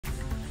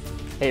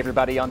Hey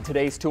everybody, on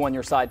today's Two on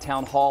Your Side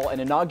Town Hall,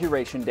 an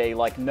inauguration day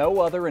like no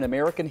other in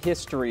American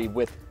history,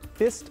 with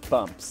fist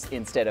bumps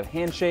instead of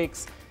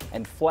handshakes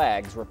and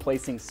flags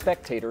replacing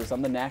spectators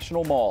on the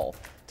National Mall.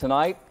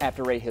 Tonight,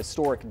 after a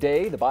historic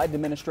day, the Biden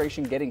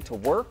administration getting to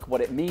work, what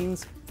it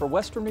means for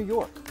Western New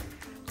York.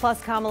 Plus,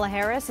 Kamala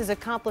Harris is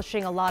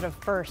accomplishing a lot of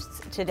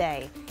firsts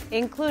today,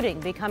 including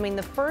becoming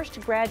the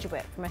first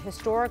graduate from a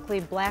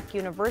historically black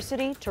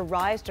university to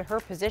rise to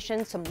her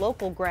position. Some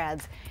local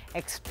grads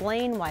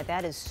explain why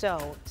that is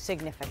so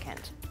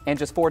significant. And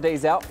just 4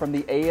 days out from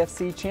the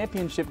AFC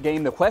Championship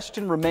game, the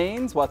question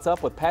remains, what's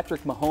up with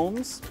Patrick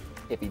Mahomes?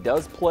 If he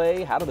does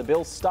play, how do the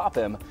Bills stop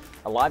him?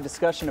 A live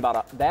discussion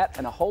about that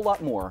and a whole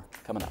lot more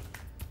coming up.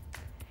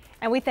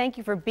 And we thank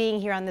you for being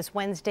here on this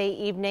Wednesday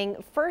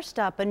evening. First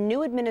up, a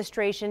new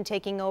administration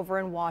taking over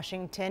in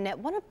Washington at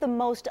one of the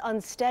most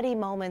unsteady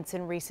moments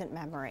in recent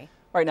memory.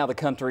 Right now, the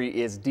country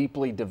is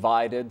deeply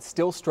divided,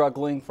 still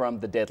struggling from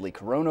the deadly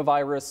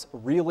coronavirus,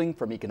 reeling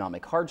from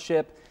economic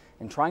hardship,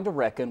 and trying to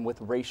reckon with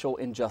racial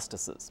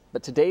injustices.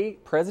 But today,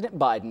 President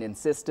Biden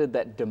insisted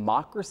that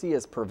democracy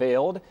has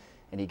prevailed,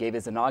 and he gave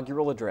his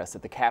inaugural address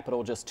at the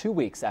Capitol just 2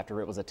 weeks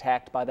after it was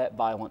attacked by that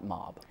violent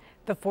mob.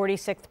 The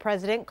 46th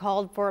president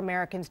called for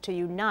Americans to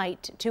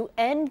unite to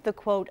end the,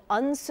 quote,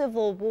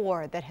 uncivil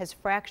war that has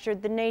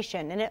fractured the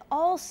nation. And it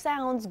all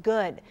sounds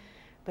good,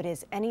 but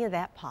is any of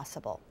that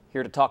possible?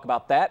 Here to talk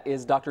about that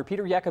is Dr.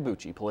 Peter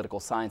Yacobucci, political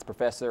science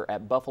professor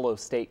at Buffalo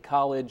State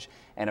College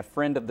and a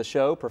friend of the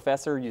show.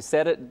 Professor, you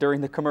said it during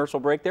the commercial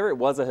break there. It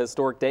was a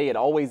historic day. It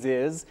always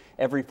is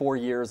every 4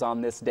 years on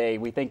this day.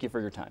 We thank you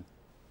for your time.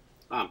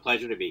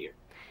 Pleasure to be here.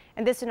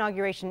 And this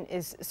inauguration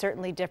is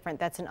certainly different.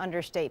 That's an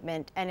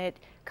understatement. And it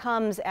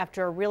comes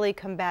after a really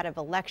combative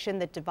election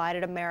that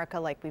divided America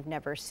like we've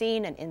never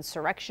seen, an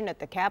insurrection at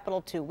the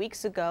Capitol 2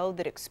 weeks ago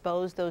that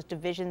exposed those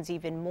divisions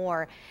even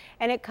more.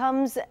 And it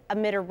comes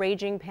amid a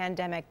raging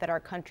pandemic that our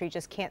country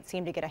just can't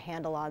seem to get a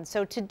handle on.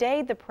 So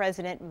today, the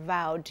president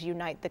vowed to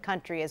unite the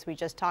country, as we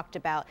just talked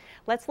about.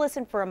 Let's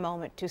listen for a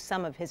moment to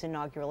some of his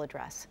inaugural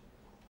address.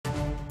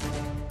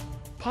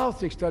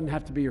 Politics doesn't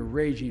have to be a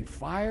raging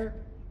fire,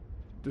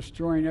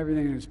 destroying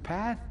everything in its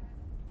path.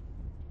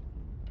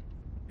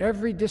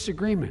 Every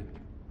disagreement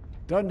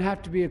doesn't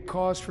have to be a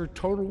cause for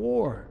total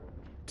war.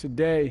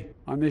 Today,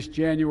 on this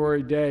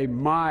January day,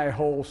 my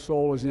whole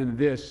soul is in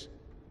this: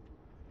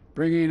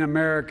 bringing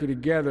America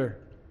together,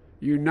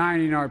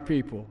 uniting our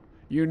people,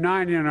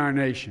 uniting our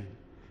nation.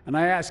 And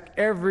I ask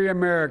every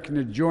American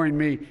to join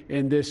me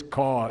in this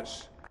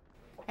cause.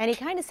 And he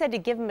kind of said to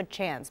give him a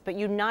chance, but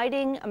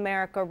uniting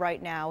America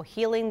right now,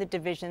 healing the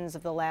divisions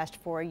of the last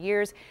 4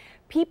 years,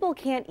 people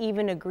can't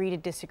even agree to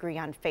disagree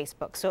on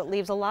Facebook. So it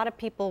leaves a lot of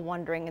people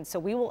wondering. And so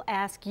we will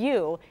ask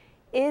you,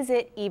 is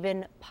it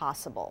even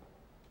possible?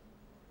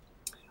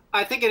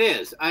 I think it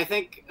is. I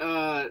think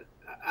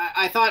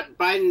I thought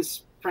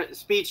Biden's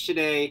speech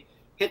today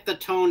hit the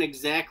tone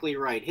exactly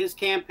right. His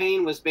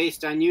campaign was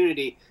based on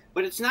unity,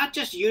 but it's not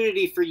just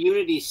unity for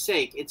unity's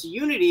sake. It's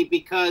unity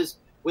because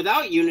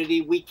without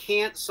unity, we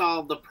can't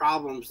solve the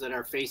problems that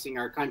are facing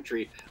our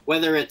country,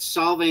 whether it's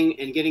solving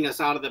and getting us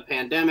out of the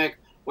pandemic,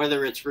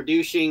 whether it's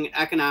reducing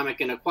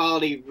economic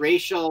inequality,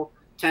 racial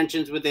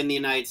tensions within the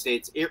United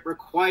States. It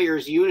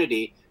requires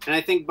unity. And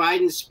I think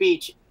Biden's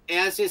speech,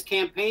 as his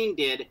campaign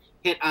did,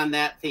 hit on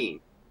that theme.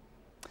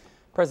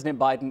 President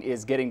Biden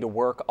is getting to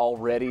work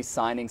already,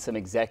 signing some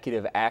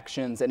executive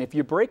actions. And if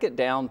you break it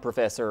down,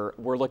 Professor,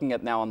 we're looking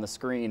at now on the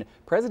screen,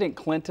 President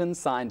Clinton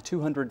signed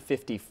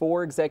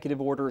 254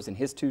 executive orders in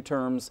his 2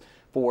 terms.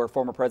 For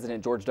former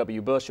President George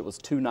W. Bush, it was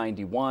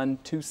 291,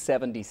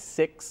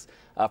 276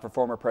 for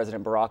former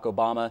President Barack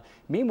Obama.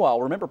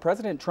 Meanwhile, remember,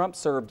 President Trump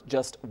served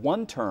just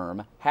 1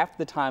 term, half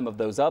the time of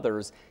those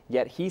others,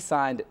 yet he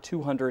signed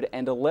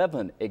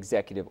 211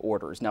 executive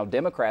orders. Now,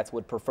 Democrats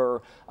would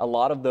prefer a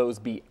lot of those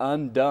be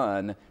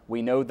undone.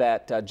 We know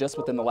that just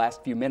within the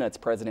last few minutes,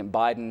 President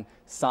Biden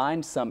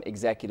signed some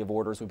executive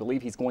orders. We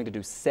believe he's going to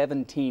do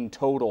 17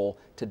 total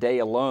today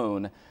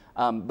alone.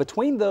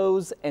 Between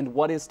those and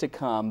what is to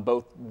come,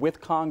 both with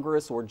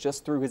Congress or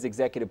just through his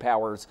executive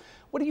powers,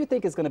 what do you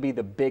think is going to be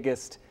the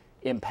biggest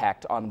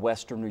impact on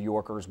Western New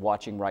Yorkers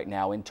watching right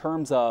now in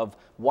terms of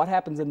what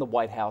happens in the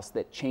White House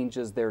that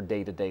changes their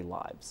day-to-day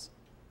lives?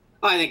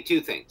 I think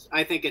 2 things.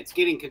 I think it's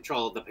getting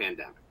control of the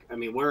pandemic. I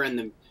mean, we're in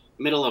the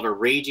middle of a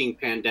raging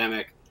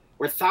pandemic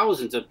where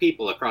thousands of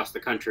people across the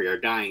country are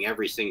dying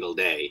every single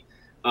day.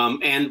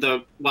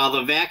 While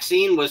the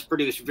vaccine was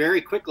produced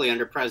very quickly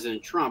under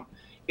President Trump,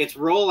 its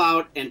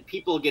rollout and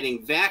people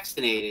getting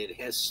vaccinated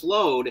has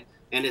slowed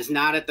and is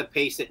not at the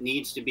pace it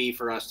needs to be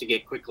for us to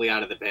get quickly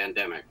out of the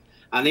pandemic.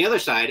 On the other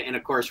side, and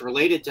of course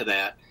related to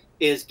that,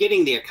 is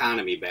getting the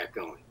economy back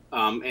going.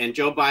 And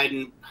Joe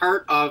Biden,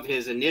 part of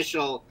his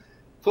initial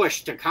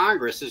push to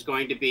Congress is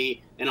going to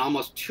be an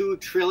almost $2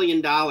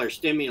 trillion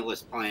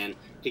stimulus plan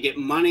to get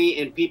money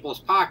in people's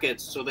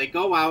pockets so they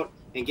go out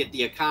and get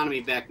the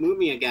economy back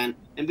moving again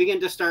and begin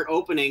to start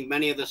opening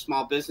many of the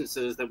small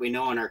businesses that we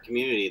know in our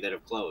community that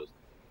have closed.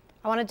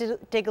 I wanted to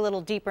dig a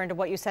little deeper into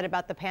what you said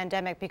about the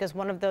pandemic, because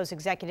one of those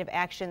executive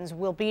actions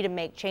will be to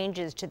make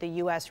changes to the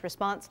U.S.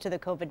 response to the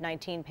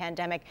COVID-19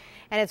 pandemic.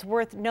 And it's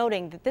worth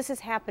noting that this is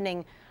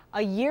happening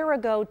a year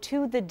ago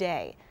to the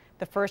day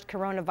the first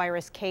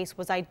coronavirus case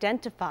was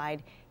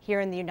identified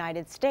here in the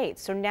United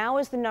States. So now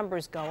as the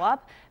numbers go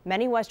up,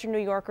 many Western New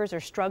Yorkers are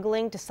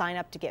struggling to sign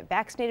up to get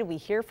vaccinated. We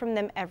hear from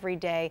them every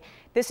day.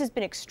 This has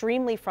been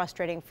extremely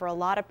frustrating for a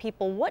lot of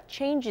people. What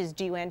changes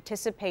do you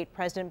anticipate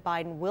President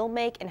Biden will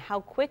make, and how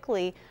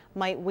quickly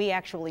might we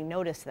actually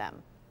notice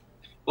them?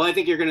 Well, I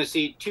think you're going to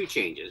see two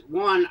changes.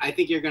 One, I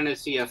think you're going to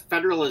see a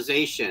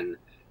federalization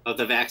of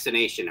the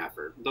vaccination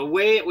effort. The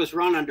way it was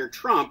run under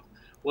Trump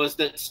was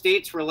that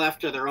states were left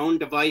to their own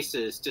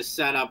devices to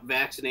set up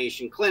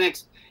vaccination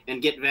clinics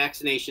and get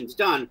vaccinations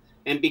done.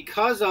 And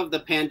because of the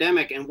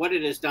pandemic and what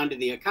it has done to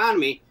the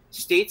economy,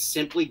 states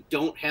simply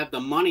don't have the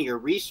money or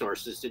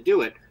resources to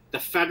do it. The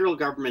federal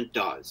government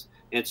does.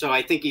 And so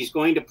I think he's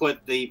going to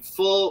put the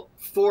full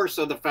force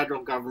of the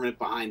federal government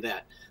behind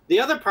that. The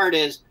other part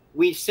is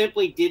we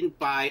simply didn't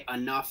buy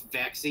enough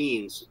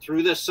vaccines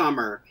through the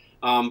summer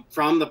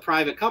from the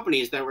private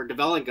companies that were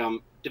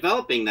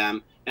developing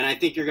them. And I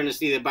think you're going to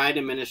see the Biden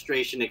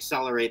administration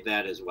accelerate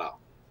that as well.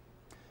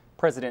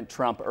 President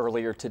Trump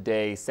earlier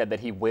today said that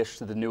he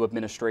wished the new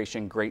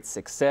administration great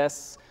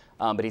success,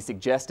 but he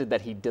suggested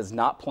that he does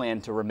not plan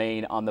to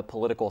remain on the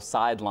political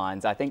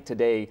sidelines. I think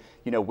today,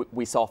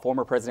 we saw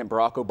former President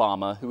Barack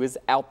Obama, who is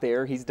out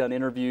there. He's done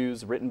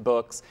interviews, written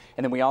books.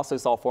 And then we also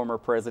saw former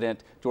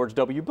President George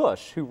W.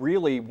 Bush, who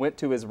really went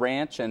to his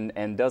ranch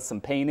and does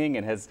some painting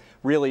and has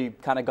really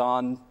kind of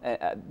gone,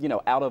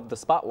 out of the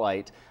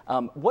spotlight.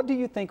 What do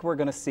you think we're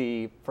going to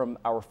see from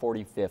our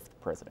 45th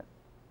president?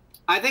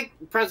 I think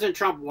President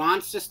Trump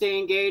wants to stay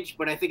engaged,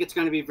 but I think it's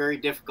going to be very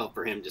difficult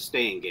for him to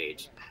stay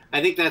engaged.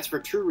 I think that's for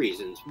two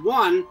reasons.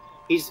 One,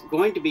 he's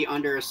going to be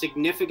under a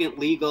significant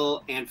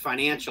legal and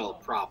financial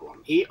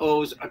problem. He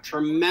owes a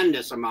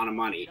tremendous amount of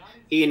money,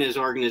 he and his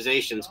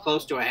organizations,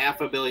 close to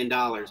 $500 million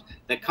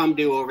that come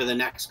due over the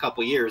next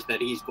couple years that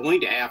he's going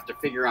to have to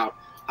figure out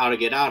how to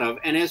get out of.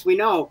 And as we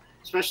know,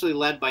 especially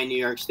led by New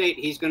York State,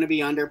 he's going to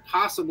be under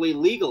possibly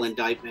legal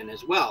indictment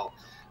as well.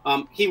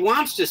 He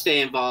wants to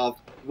stay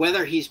involved.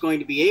 Whether he's going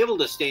to be able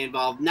to stay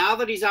involved now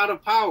that he's out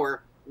of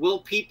power,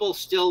 will people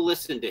still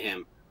listen to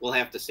him? We'll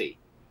have to see.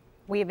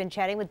 We have been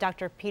chatting with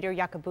Dr. Peter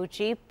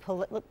Yacobucci,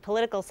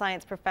 political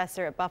science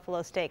professor at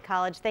Buffalo State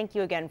College. Thank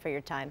you again for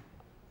your time.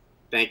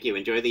 Thank you.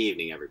 Enjoy the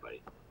evening,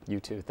 everybody. You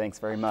too. Thanks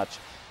very much.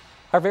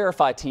 Our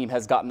Verify team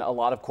has gotten a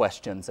lot of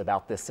questions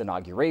about this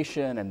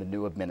inauguration and the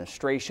new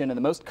administration, and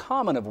the most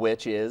common of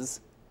which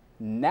is,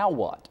 now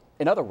what?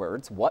 In other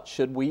words, what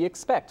should we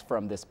expect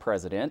from this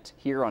president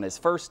here on his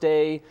first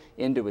day,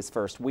 into his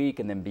first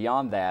week, and then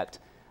beyond that?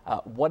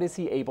 What is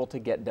he able to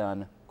get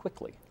done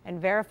quickly?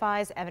 And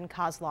Verify's Evan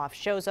Kozloff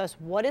shows us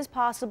what is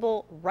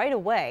possible right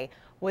away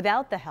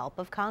without the help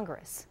of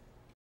Congress.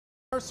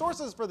 Our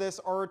sources for this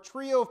are a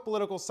trio of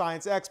political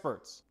science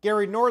experts: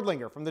 Gary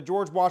Nordlinger from the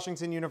George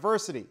Washington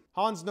University,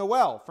 Hans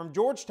Noel from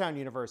Georgetown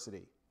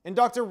University, and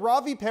Dr.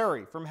 Ravi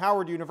Perry from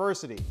Howard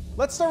University.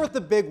 Let's start with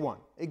the big one,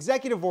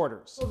 executive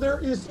orders. Well, there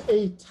is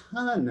a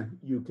ton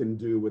you can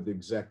do with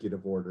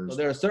executive orders. So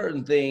there are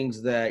certain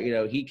things that,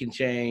 he can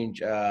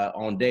change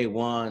on day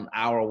one,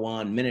 hour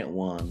one, minute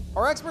one.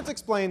 Our experts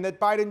explain that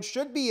Biden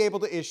should be able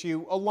to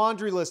issue a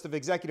laundry list of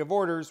executive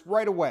orders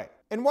right away.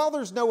 And while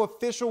there's no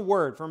official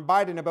word from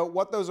Biden about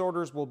what those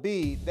orders will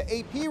be, the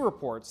AP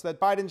reports that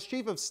Biden's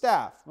chief of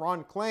staff,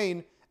 Ron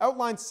Klain,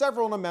 outlined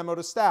several in a memo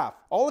to staff,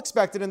 all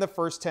expected in the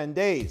first 10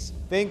 days.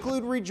 They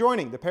include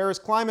rejoining the Paris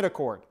Climate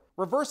Accord,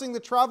 reversing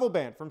the travel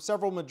ban from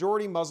several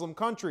majority Muslim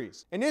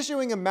countries, and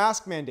issuing a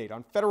mask mandate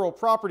on federal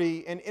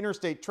property and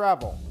interstate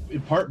travel.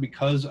 In part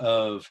because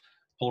of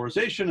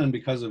polarization and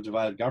because of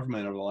divided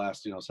government over the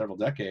last, several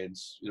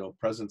decades,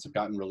 presidents have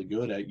gotten really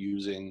good at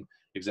using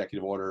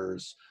executive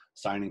orders,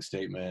 signing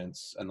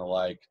statements, and the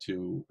like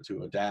to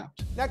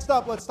adapt. Next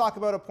up, let's talk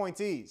about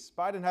appointees.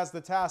 Biden has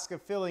the task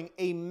of filling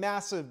a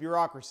massive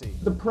bureaucracy.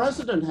 The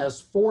president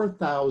has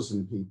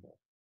 4,000 people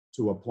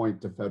to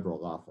appoint to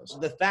federal office.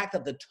 The fact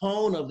that the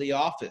tone of the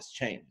office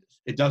changes.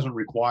 It doesn't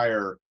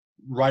require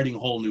writing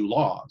whole new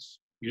laws.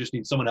 You just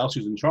need someone else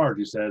who's in charge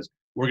who says,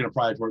 we're going to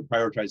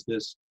prioritize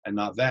this and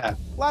not that.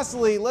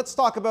 Lastly, let's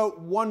talk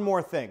about one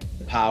more thing.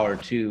 Power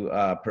to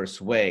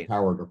persuade.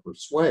 Power to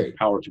persuade.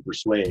 Power to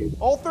persuade.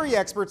 All three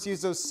experts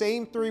use those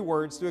same three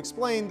words to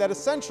explain that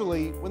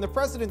essentially, when the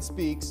president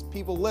speaks,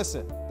 people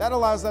listen. That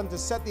allows them to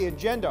set the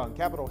agenda on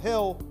Capitol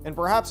Hill and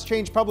perhaps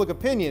change public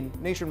opinion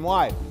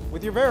nationwide.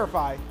 With your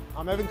Verify,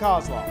 I'm Evan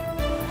Kozloff.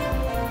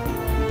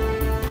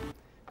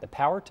 The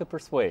power to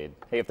persuade.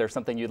 Hey, if there's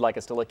something you'd like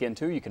us to look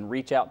into, you can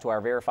reach out to our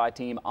Verify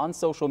team on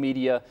social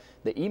media.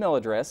 The email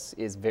address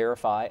is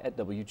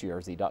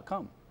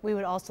verify@WGRZ.com. We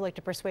would also like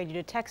to persuade you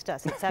to text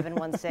us at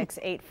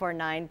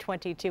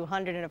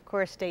 716-849-2200. And of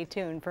course, stay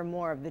tuned for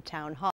more of the Town Hall.